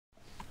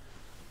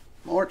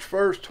March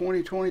 1st,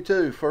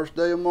 2022, first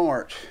day of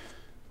March.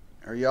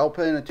 Are y'all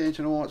paying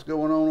attention to what's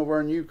going on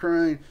over in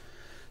Ukraine?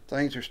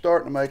 Things are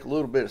starting to make a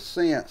little bit of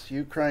sense.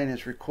 Ukraine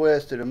has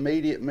requested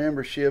immediate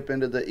membership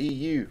into the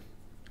EU.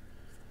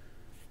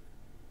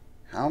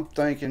 I'm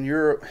thinking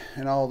Europe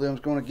and all of them is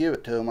going to give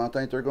it to them. I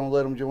think they're going to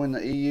let them join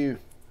the EU.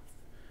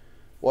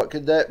 What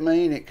could that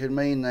mean? It could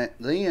mean that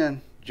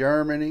then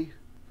Germany,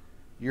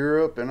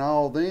 Europe, and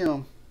all of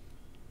them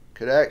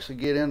could actually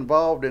get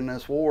involved in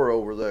this war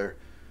over there.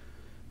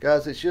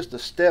 Guys, it's just a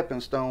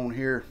stepping stone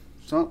here.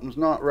 Something's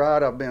not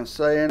right. I've been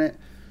saying it.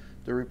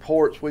 The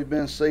reports we've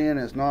been seeing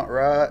is not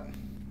right.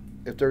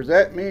 If there's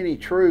that many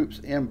troops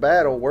in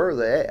battle, where are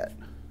they at?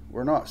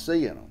 We're not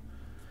seeing them.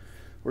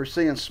 We're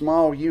seeing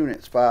small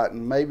units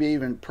fighting, maybe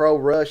even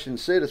pro-Russian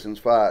citizens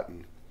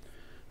fighting.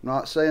 I'm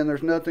not saying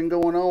there's nothing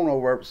going on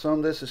over there, but some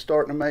of this is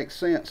starting to make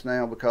sense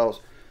now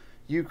because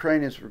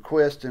Ukraine is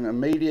requesting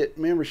immediate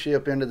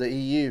membership into the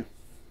EU.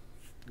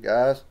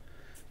 Guys,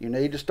 you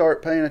need to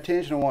start paying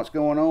attention to what's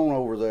going on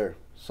over there.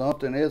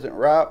 Something isn't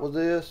right with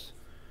this.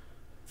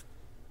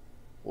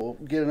 We'll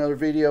get another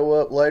video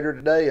up later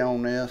today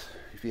on this.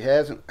 If you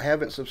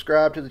haven't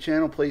subscribed to the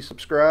channel, please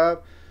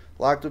subscribe.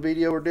 Like the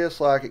video or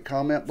dislike it.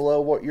 Comment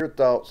below what your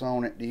thoughts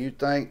on it. Do you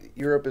think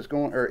Europe is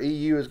going, or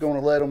EU is going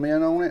to let them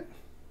in on it?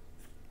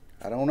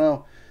 I don't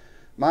know.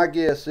 My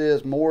guess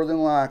is more than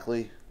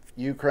likely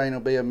Ukraine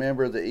will be a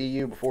member of the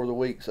EU before the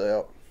week's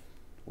out.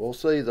 We'll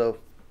see though.